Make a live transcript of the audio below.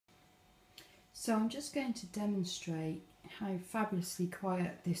So I'm just going to demonstrate how fabulously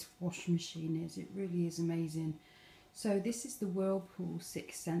quiet this washing machine is. It really is amazing. So this is the Whirlpool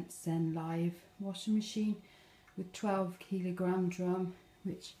 6 Sense Zen Live washing machine with 12 kilogram drum,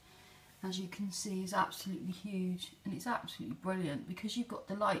 which as you can see is absolutely huge, and it's absolutely brilliant because you've got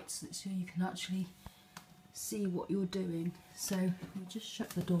the lights so you can actually see what you're doing. So we'll just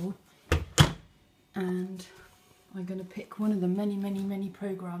shut the door and I'm going to pick one of the many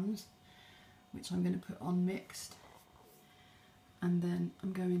programs which I'm going to put on mixed, and then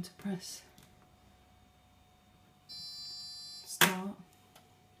I'm going to press start,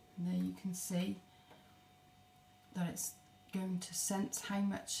 and there you can see that it's going to sense how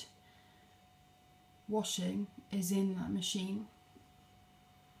much washing is in that machine.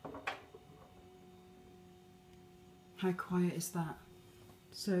 How quiet is that?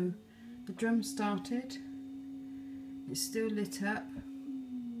 So the drum started, it's still lit up,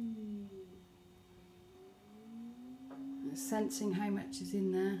 it's sensing how much is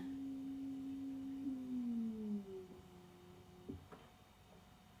in there.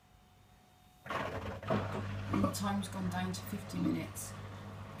 And the time's gone down to 50 minutes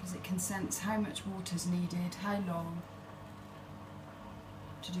because it can sense how much water is needed, how long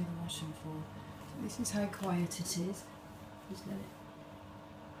to do the washing for. So this is how quiet it is. Just let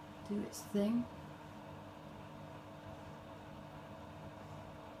it do its thing.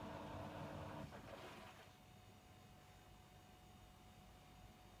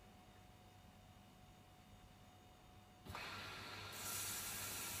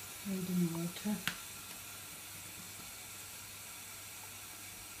 Loading water.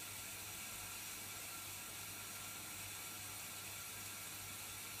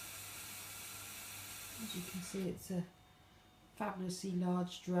 As you can see, it's a fabulously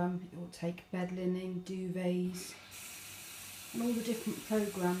large drum. It will take bed linen, duvets, and all the different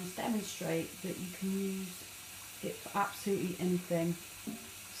programs demonstrate that you can use it for absolutely anything.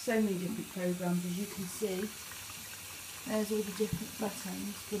 So many different programs, as you can see. There's all the different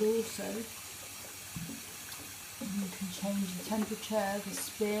buttons, but also you can change the temperature, the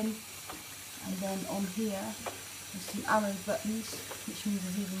spin, and then on here there's some arrow buttons, which means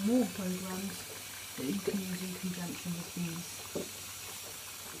there's even more programs that you can use in conjunction with these.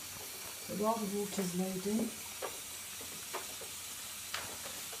 So while the water's loading,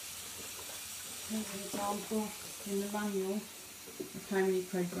 here's an example in the manual of how many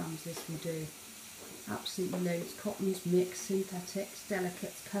programs this will do. Absolutely loads: cottons, mix, synthetics,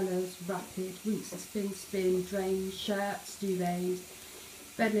 delicates, colours, rapid, rinse and spin, drains, shirts, duvets,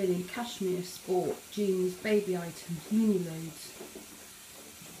 bed linen, cashmere, sport, jeans, baby items, mini loads.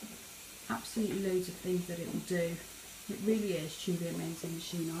 Absolutely loads of things that it will do. It really is truly amazing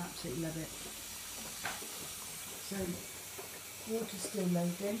machine. I absolutely love it. So water's still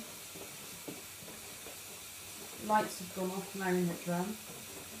loading. Lights have gone off now in the drum.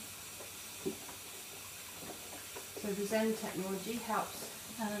 So the Zen technology helps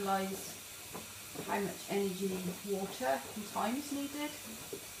analyse how much energy, water and time is needed,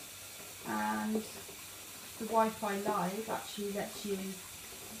 and the Wi-Fi Live actually lets you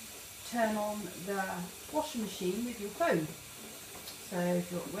turn on the washing machine with your phone. So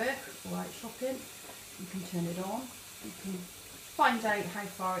if you're at work or out shopping, you can turn it on. You can find out how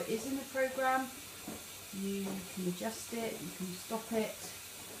far it is in the programme, you can adjust it, you can stop it.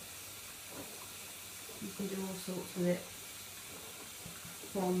 You can do all sorts with it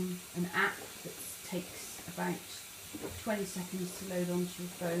from an app that takes about 20 seconds to load onto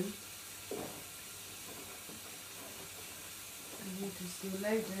your phone. The water's still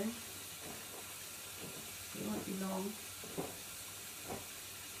loading, it won't be long.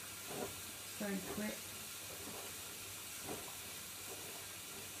 It's very quick.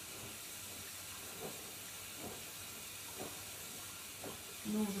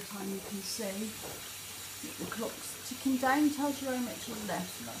 And all the time you can see the clock's ticking down, tells you how much is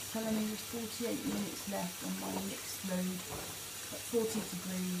left, and that's telling me there's 48 minutes left on my mixed load at 40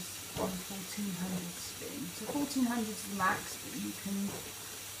 degrees on 1400 spin. So 1400 is the max, but you can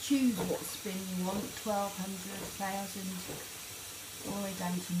choose what spin you want: 1200, 1000, all the way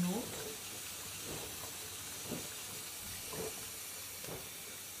down to 0.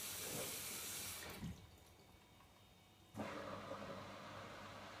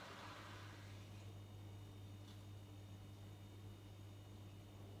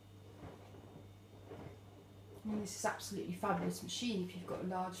 And this is absolutely fabulous machine if you've got a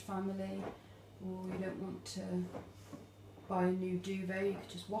large family or you don't want to buy a new duvet. You could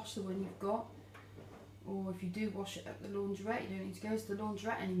just wash the one you've got, or if you do wash it at the laundrette, you don't need to go to the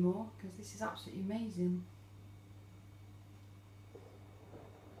laundrette anymore because this is absolutely amazing.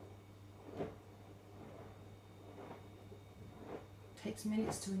 takes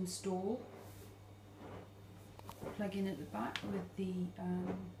minutes to install. Plug in at the back with the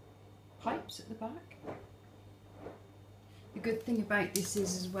pipes at the back. The good thing about this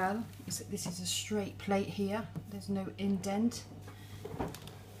is as well is that this is a straight plate here. There's no indent.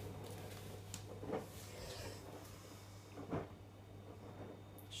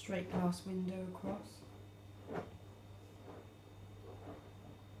 Straight glass window across.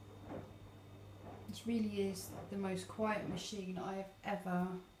 This really is the most quiet machine I have ever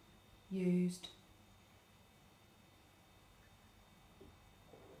used.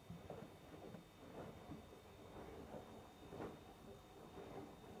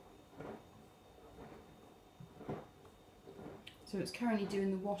 So it's currently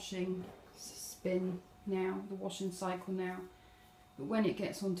doing the washing spin now, the washing cycle now. But when it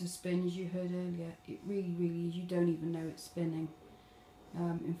gets onto spin, as you heard earlier, it really is, you don't even know it's spinning.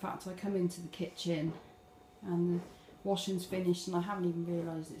 In fact, I come into the kitchen and the washing's finished and I haven't even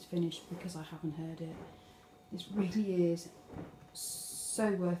realised it's finished because I haven't heard it. This really is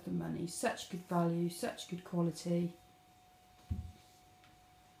so worth the money, such good value, such good quality.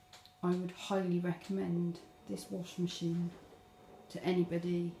 I would highly recommend this washing machine to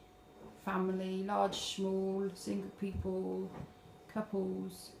anybody, family, large, small, single people,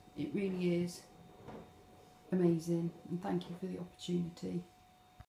 couples. It really is amazing, and thank you for the opportunity.